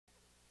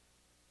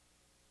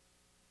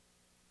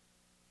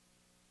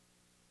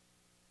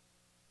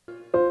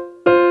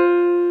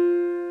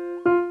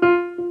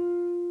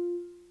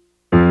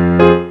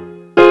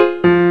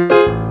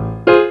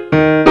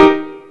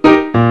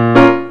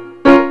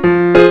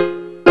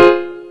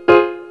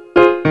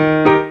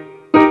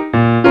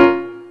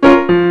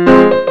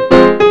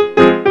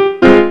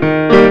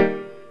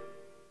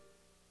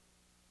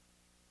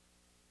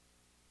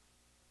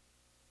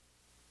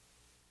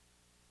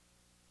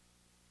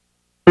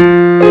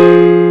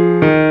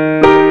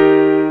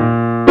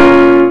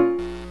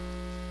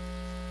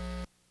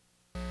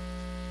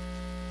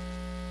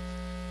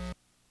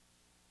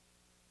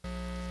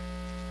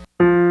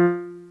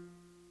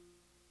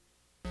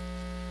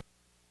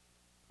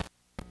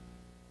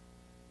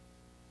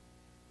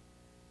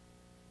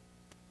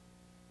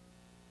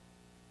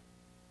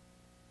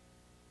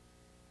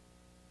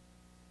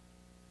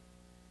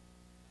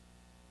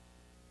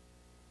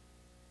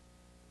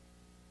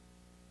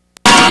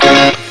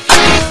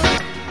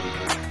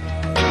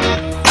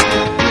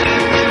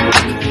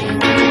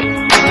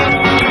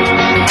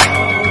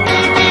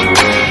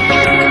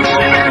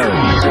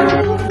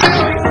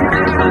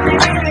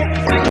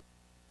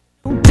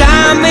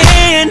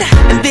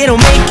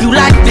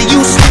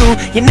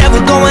You're never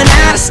going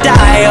out of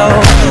style.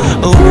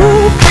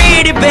 Ooh,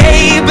 pretty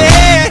baby,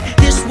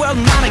 this world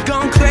might have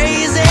gone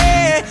crazy.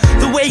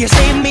 The way you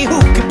save me, who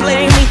could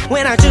blame me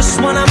when I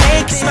just wanna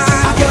make you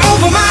smile? You're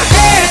over my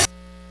head.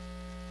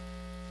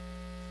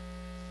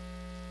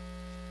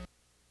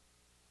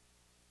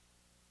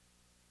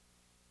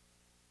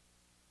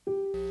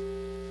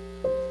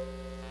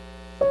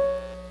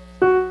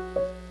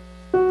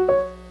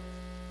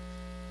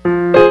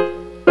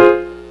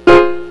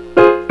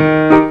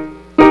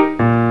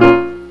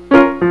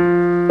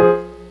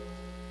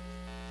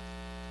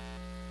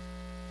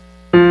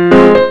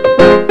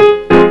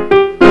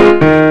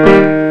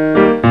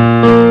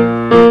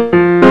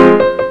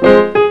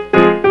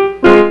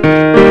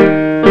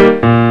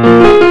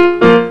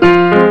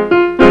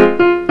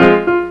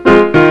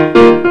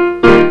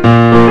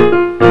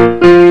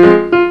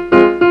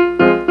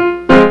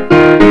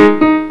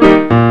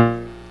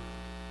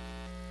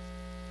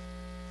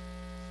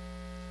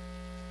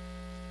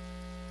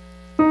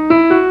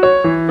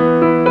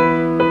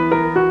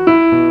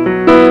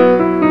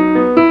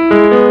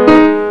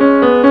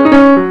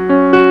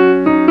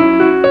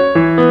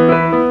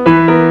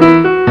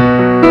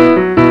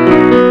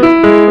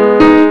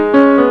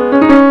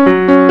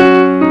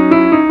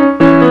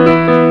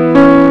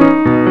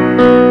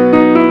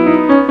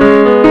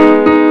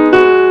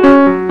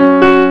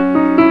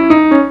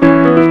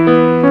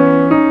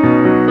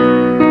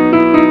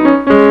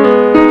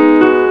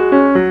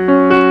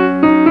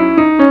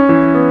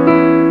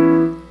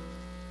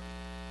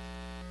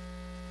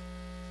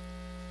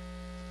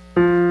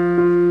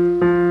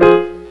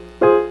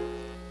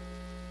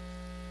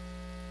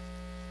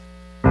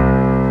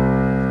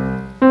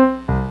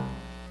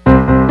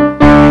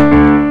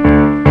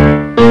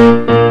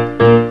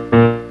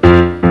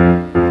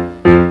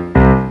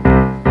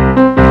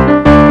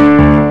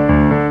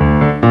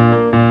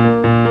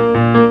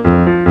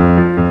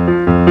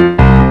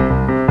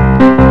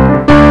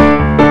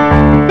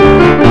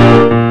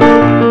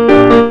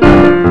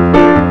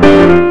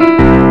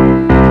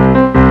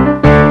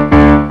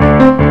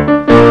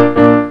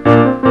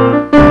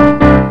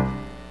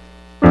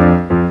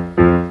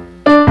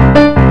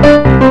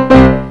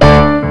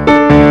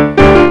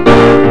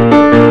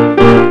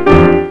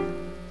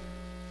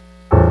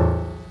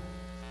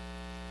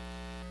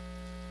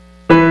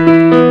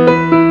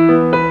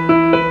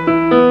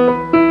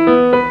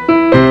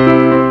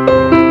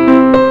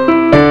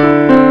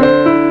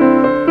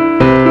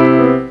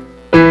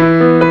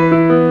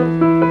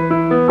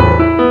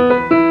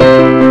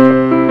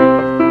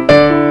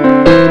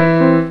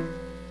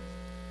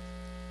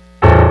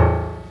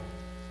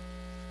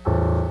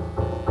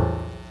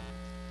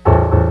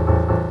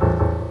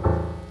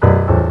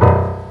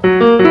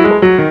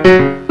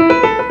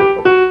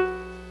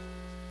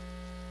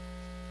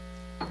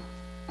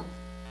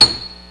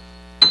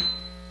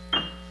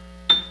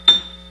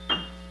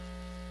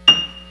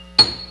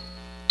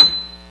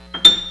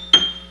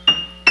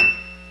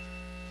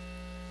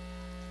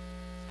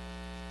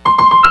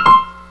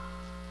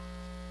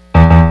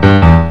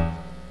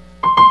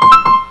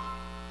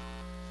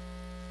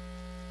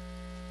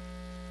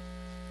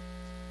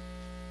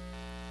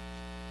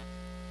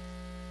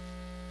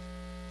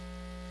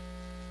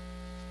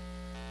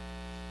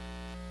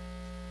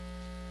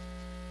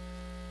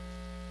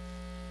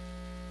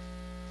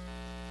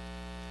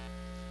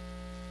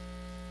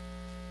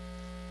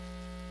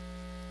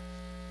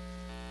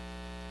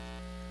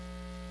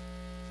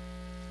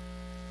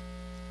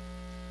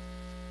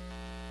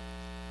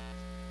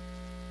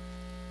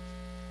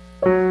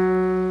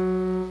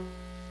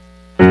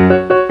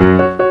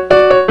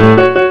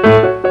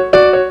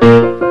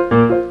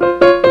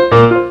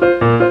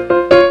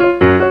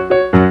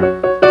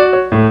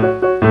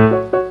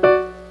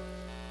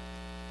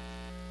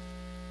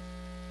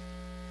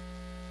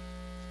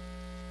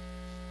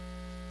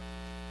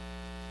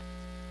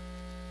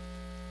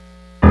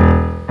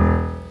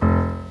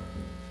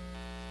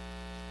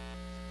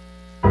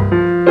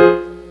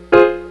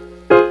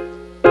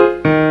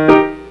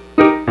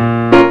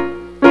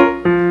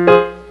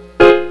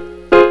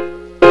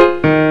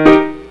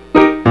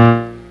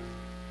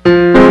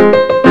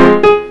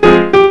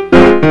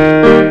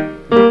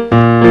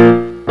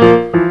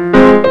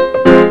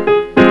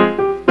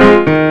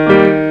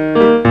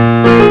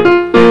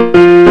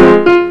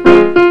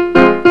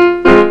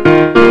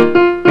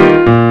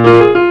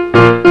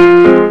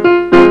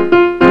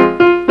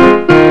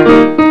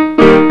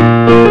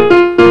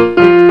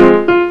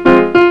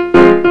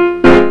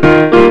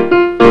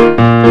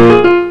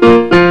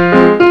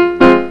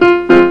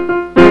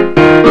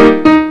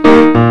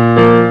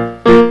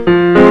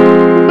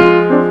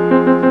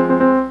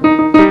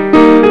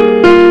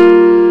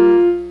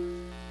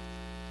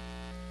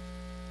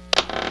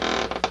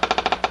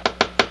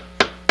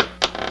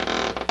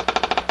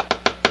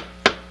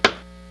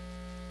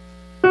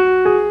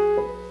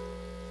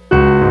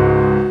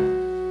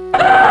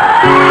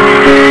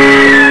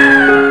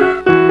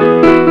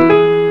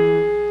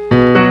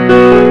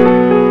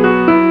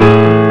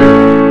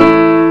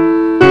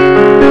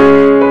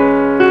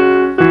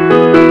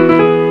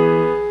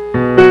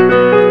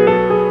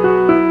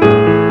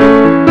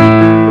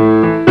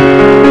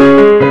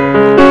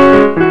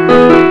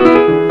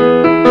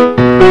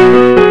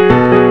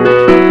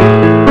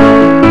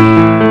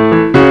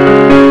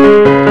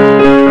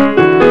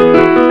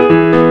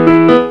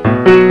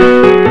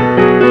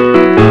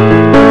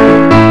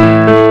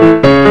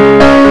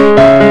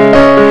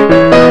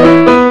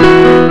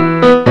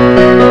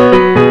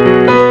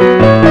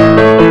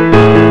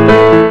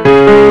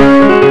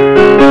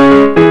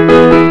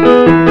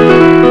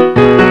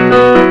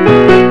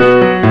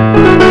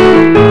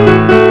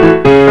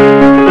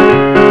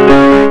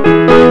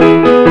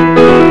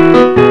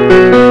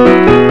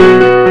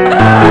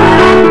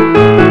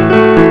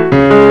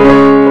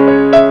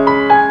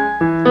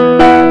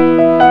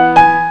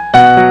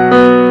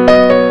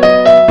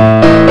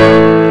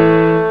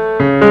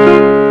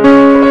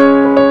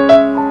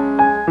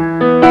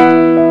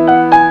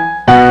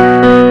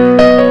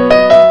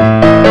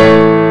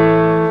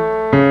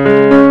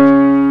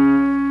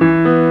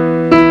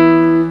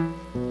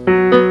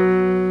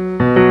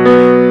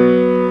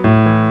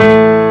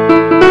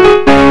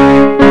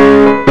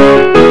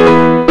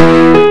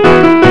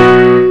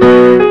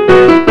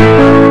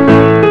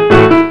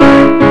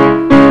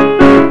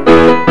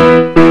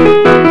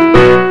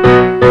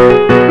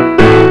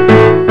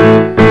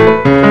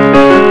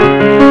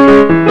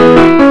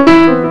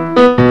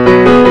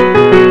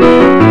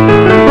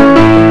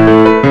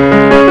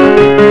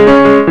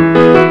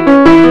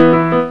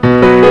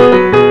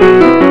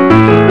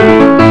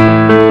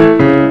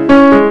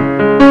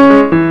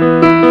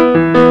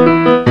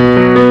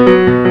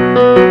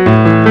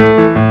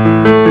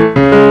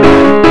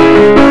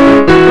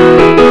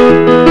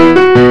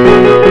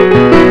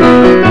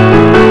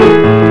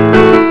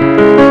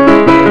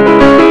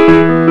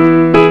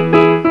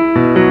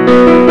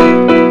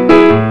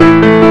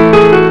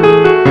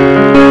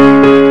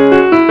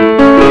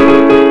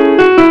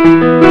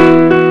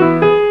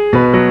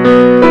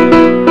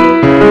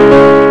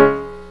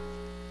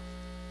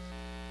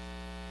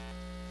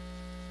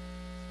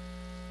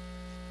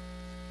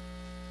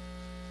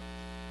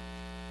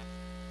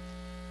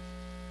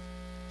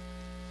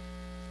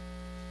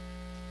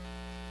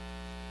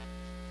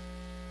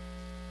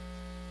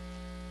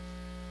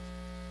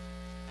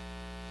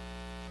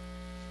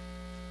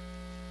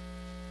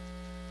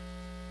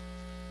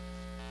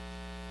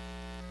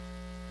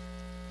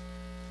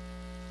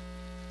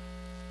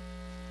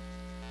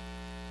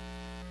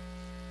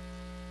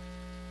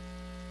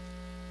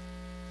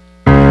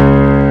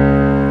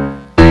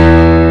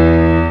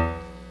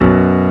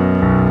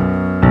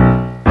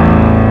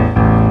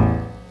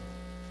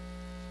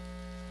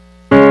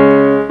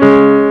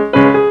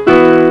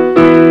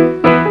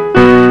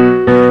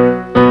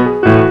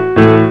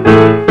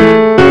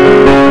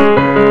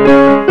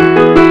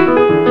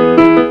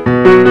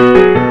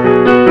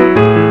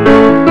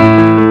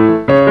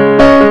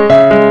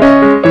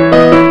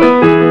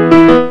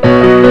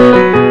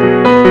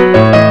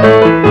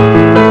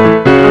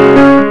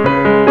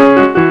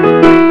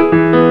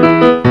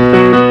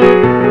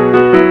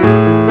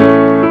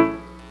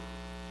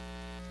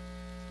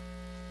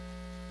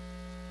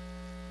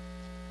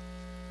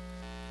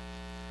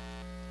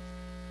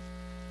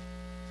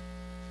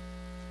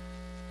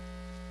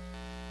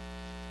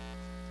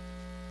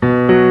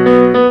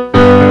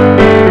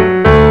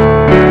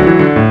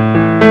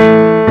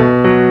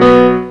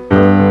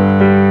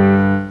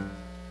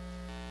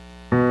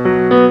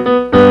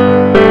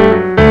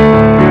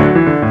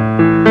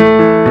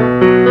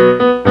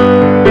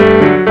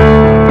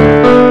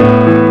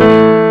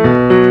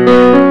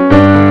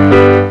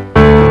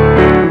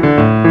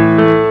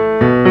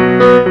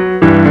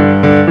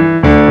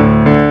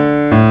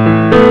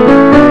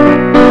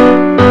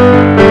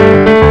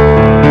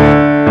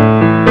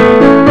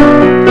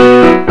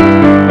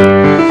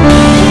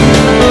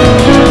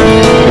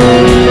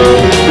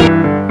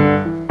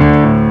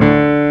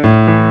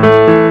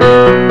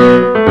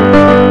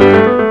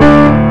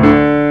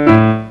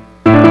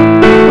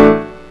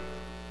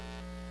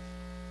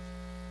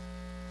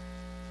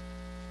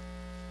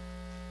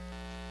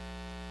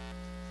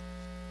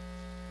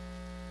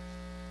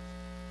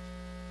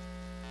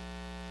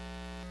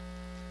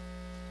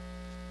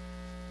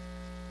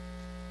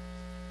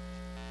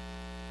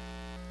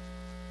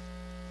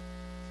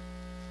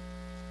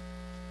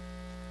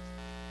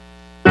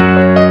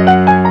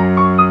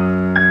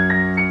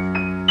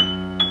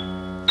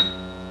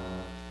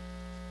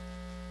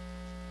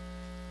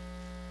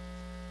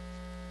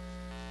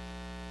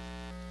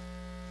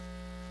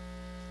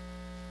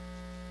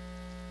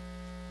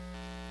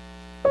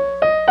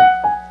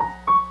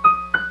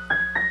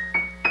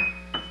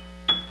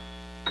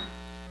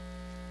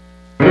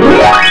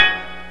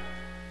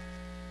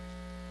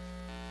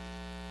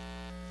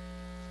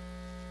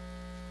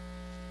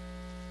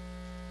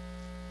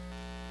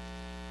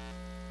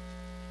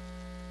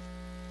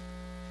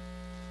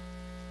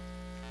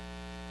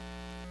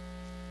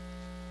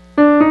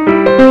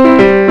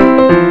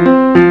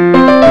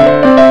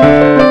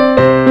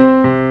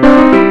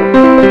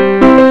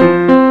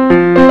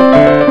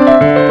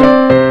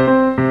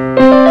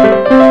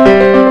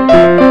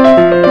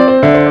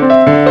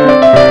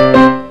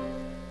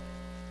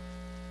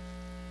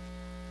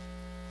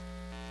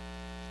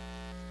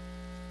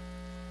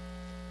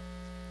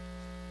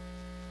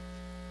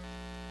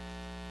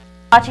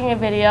 watching a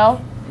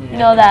video, you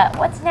know that,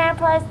 what's 9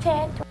 plus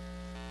 10?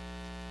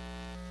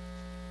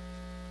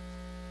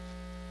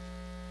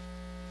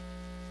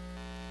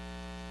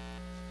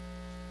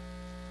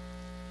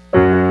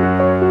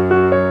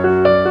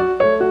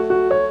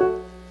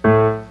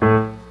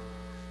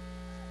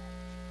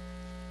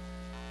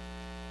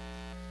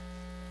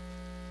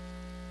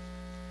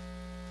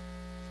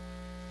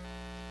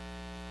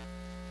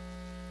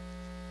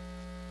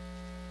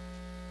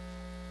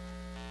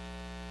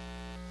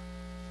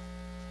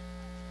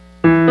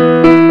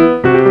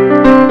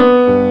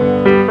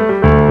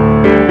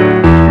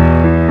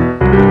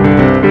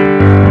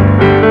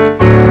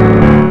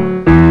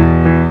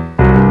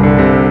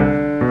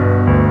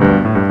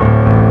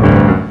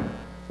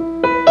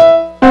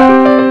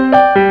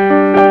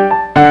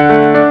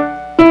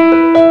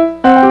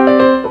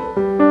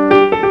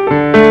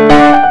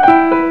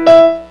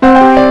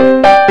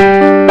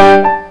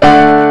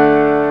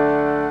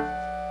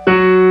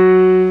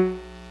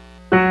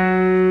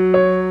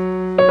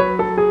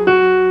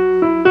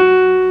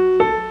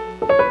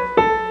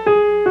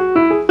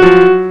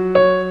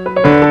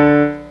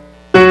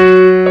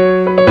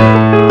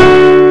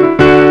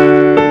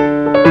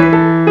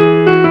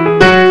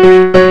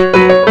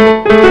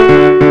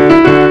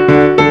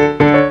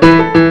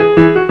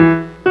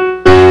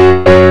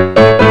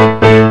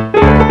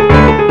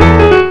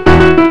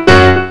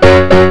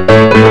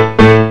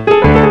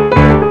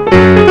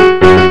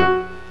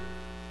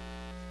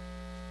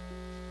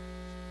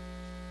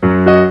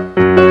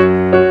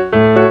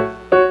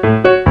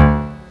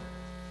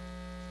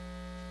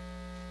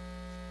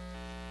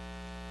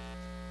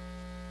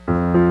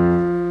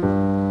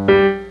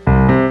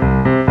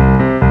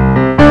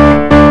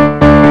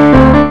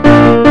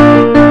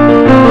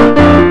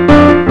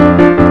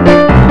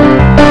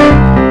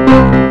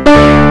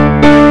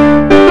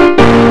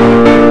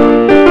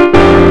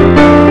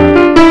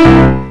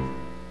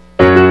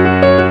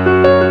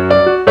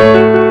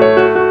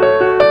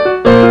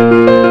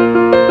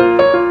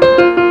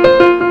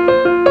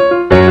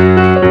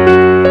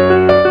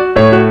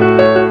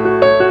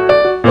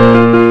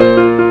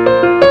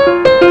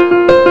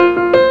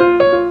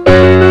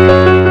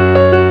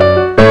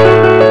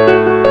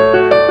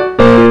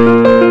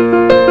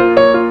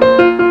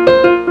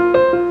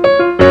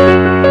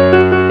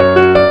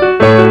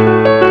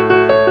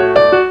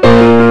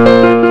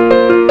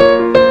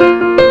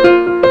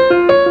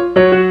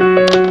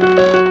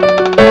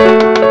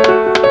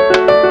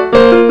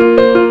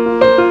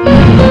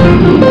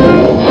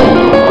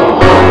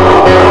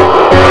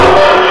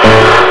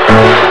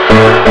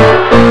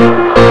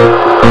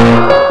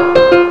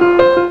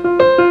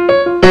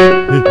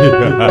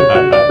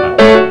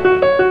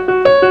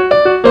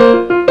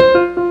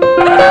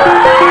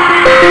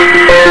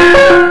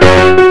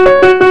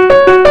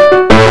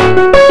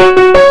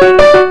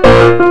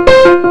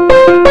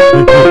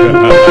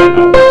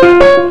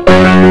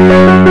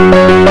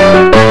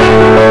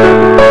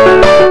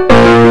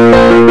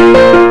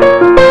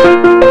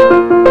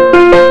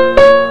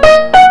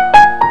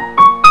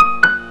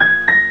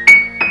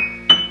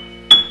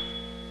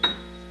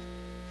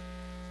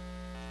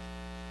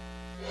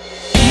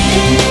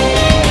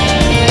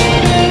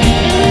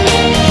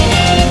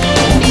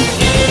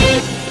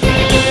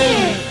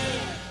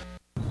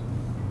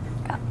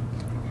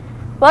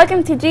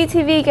 Welcome to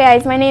GTV,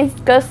 guys. My name is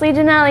Ghostly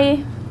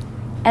Janelli.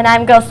 And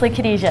I'm Ghostly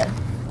Khadijah.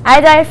 I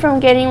died from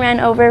getting ran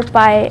over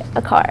by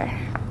a car.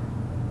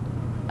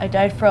 I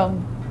died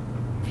from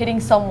hitting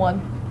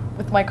someone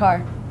with my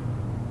car.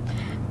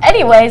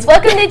 Anyways,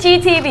 welcome to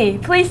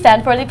GTV. Please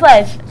stand for the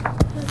pledge.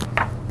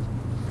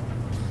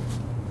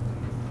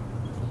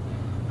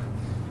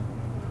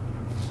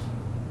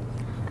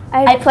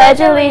 I pledge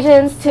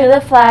allegiance to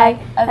the flag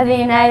of the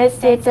United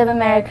States of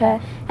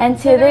America and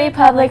to the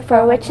republic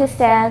for which it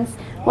stands,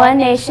 one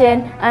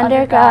nation,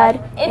 under God,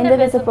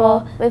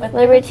 indivisible, with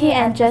liberty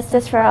and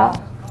justice for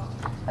all.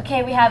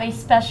 Okay, we have a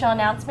special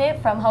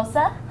announcement from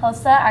HOSA.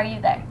 HOSA, are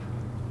you there?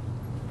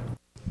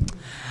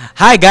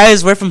 Hi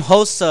guys, we're from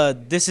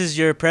HOSA. This is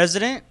your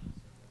president.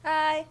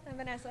 Hi, I'm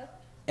Vanessa.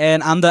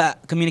 And I'm the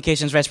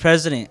communications vice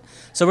president.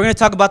 So we're going to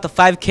talk about the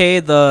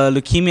 5K, the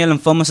Leukemia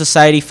Lymphoma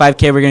Society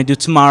 5K we're going to do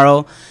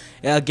tomorrow.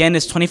 Again,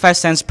 it's 25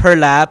 cents per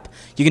lap.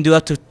 You can do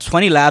up to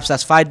 20 laps,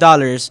 that's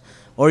 $5.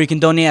 Or you can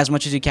donate as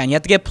much as you can. You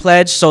have to get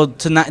pledged. So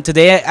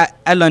today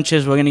at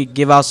lunches, we're going to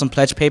give out some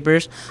pledge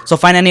papers. So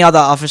find any other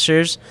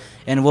officers,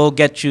 and we'll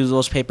get you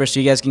those papers so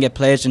you guys can get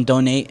pledged and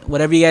donate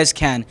whatever you guys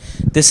can.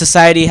 This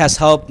society has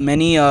helped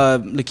many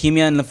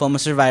leukemia and lymphoma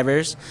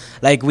survivors.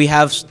 Like we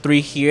have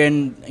 3 here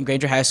in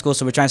Granger High School,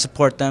 so we're trying to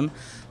support them.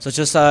 So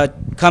just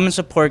come and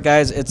support,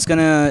 guys. It's going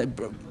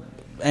to...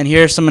 And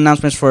here are some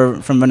announcements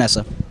from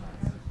Vanessa.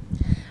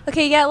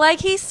 Okay, yeah,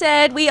 like he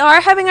said, we are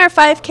having our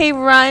 5K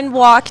run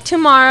walk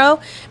tomorrow.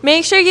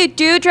 Make sure you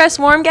do dress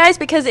warm, guys,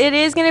 because it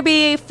is going to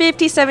be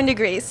 57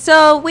 degrees.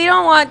 So we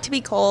don't want to be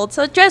cold.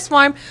 So dress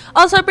warm.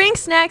 Also, bring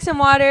snacks and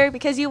water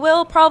because you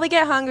will probably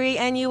get hungry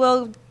and you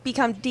will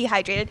become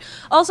dehydrated.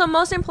 Also,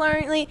 most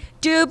importantly,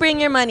 do bring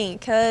your money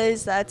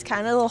because that's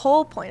kind of the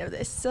whole point of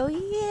this. So,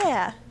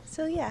 yeah.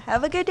 So yeah,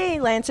 have a good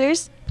day,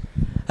 Lancers.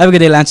 Have a good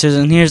day, Lancers.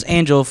 And here's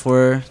Angel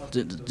for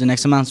the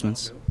next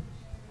announcements.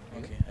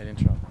 Okay, I didn't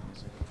drop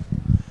music.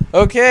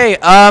 Okay,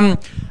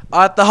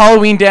 at the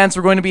Halloween dance,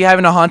 we're going to be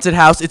having a haunted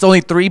house. It's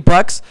only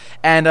 $3,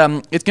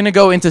 and it's gonna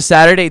go into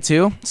Saturday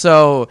too.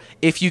 So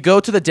if you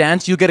go to the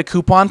dance, you'll get a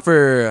coupon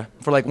for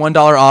like $1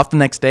 off the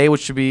next day,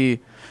 which should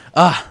be,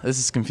 this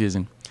is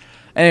confusing.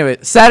 Anyway,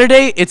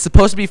 Saturday it's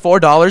supposed to be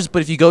 $4,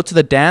 but if you go to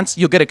the dance,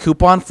 you'll get a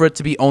coupon for it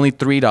to be only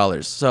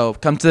 $3. So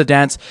come to the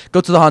dance, go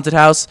to the haunted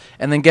house,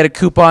 and then get a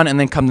coupon, and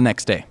then come the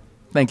next day.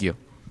 Thank you.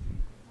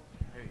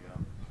 There you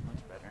go.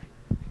 Much better.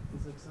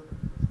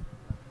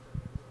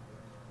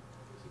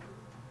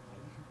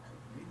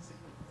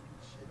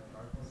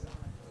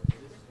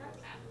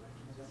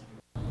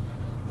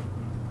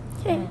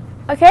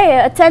 Okay,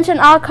 attention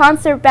all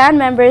concert band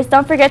members.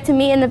 Don't forget to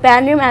meet in the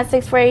band room at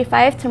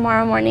 6:45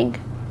 tomorrow morning.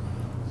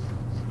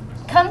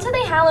 Come to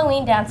the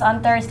Halloween dance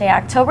on Thursday,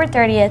 October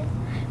 30th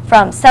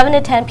from 7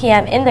 to 10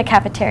 p.m. in the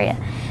cafeteria.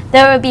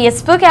 There will be a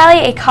Spook Alley,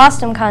 a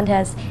costume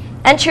contest,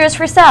 and cheers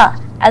for sale,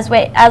 as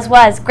well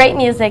as great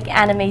music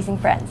and amazing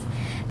friends.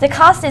 The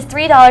cost is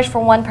 $3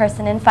 for one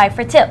person and $5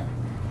 for two.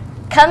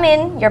 Come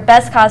in your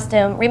best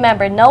costume.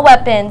 Remember, no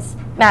weapons,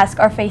 mask,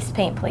 or face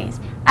paint, please.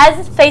 As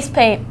it's face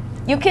paint,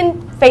 you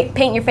can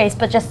paint your face,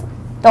 but just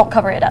don't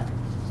cover it up.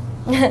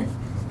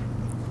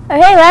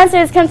 Okay,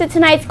 Lancers, come to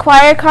tonight's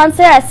choir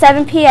concert at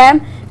 7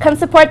 p.m. Come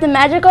support the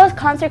Madrigals,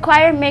 Concert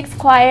Choir, Mixed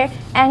Choir,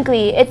 and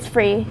Glee. It's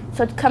free,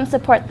 so come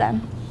support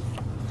them.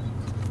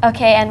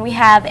 Okay, and we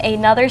have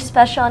another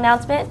special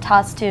announcement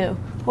tossed to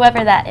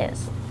whoever that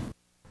is.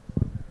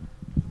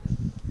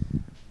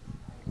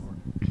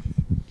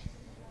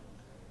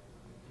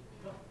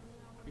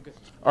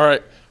 All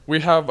right, we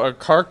have a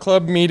car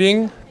club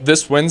meeting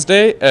this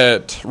Wednesday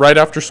at right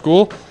after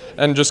school,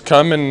 and just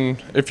come,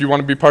 and if you want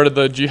to be part of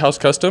the G House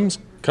Customs,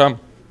 come.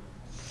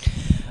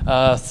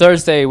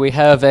 Thursday we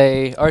have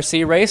a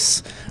RC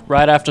race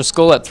right after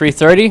school at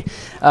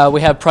 3:30.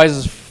 We have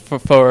prizes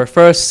for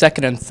first,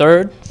 second, and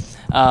third.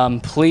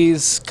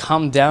 Please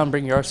come down,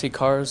 bring your RC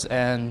cars,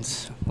 and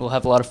we'll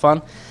have a lot of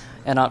fun.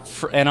 And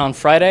on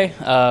Friday,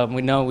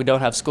 we know we don't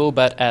have school,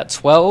 but at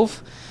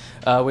 12,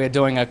 we are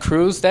doing a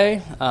cruise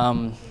day.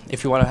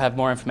 If you want to have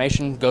more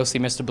information, go see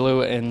Mr.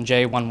 Blue in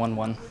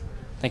J111.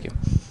 Thank you.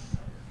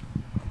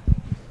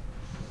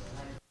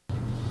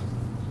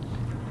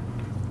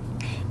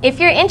 If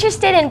you're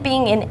interested in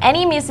being in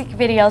any music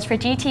videos for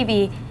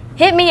GTV,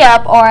 hit me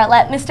up or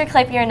let Mr.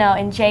 Clapier know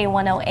in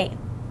J108.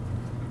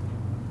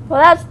 Well,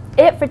 that's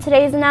it for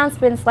today's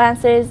announcements,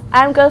 Lancers.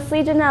 I'm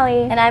Ghostly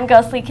Janelli. And I'm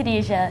Ghostly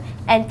Khadijah.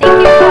 And thank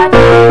you for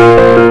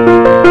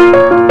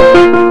watching.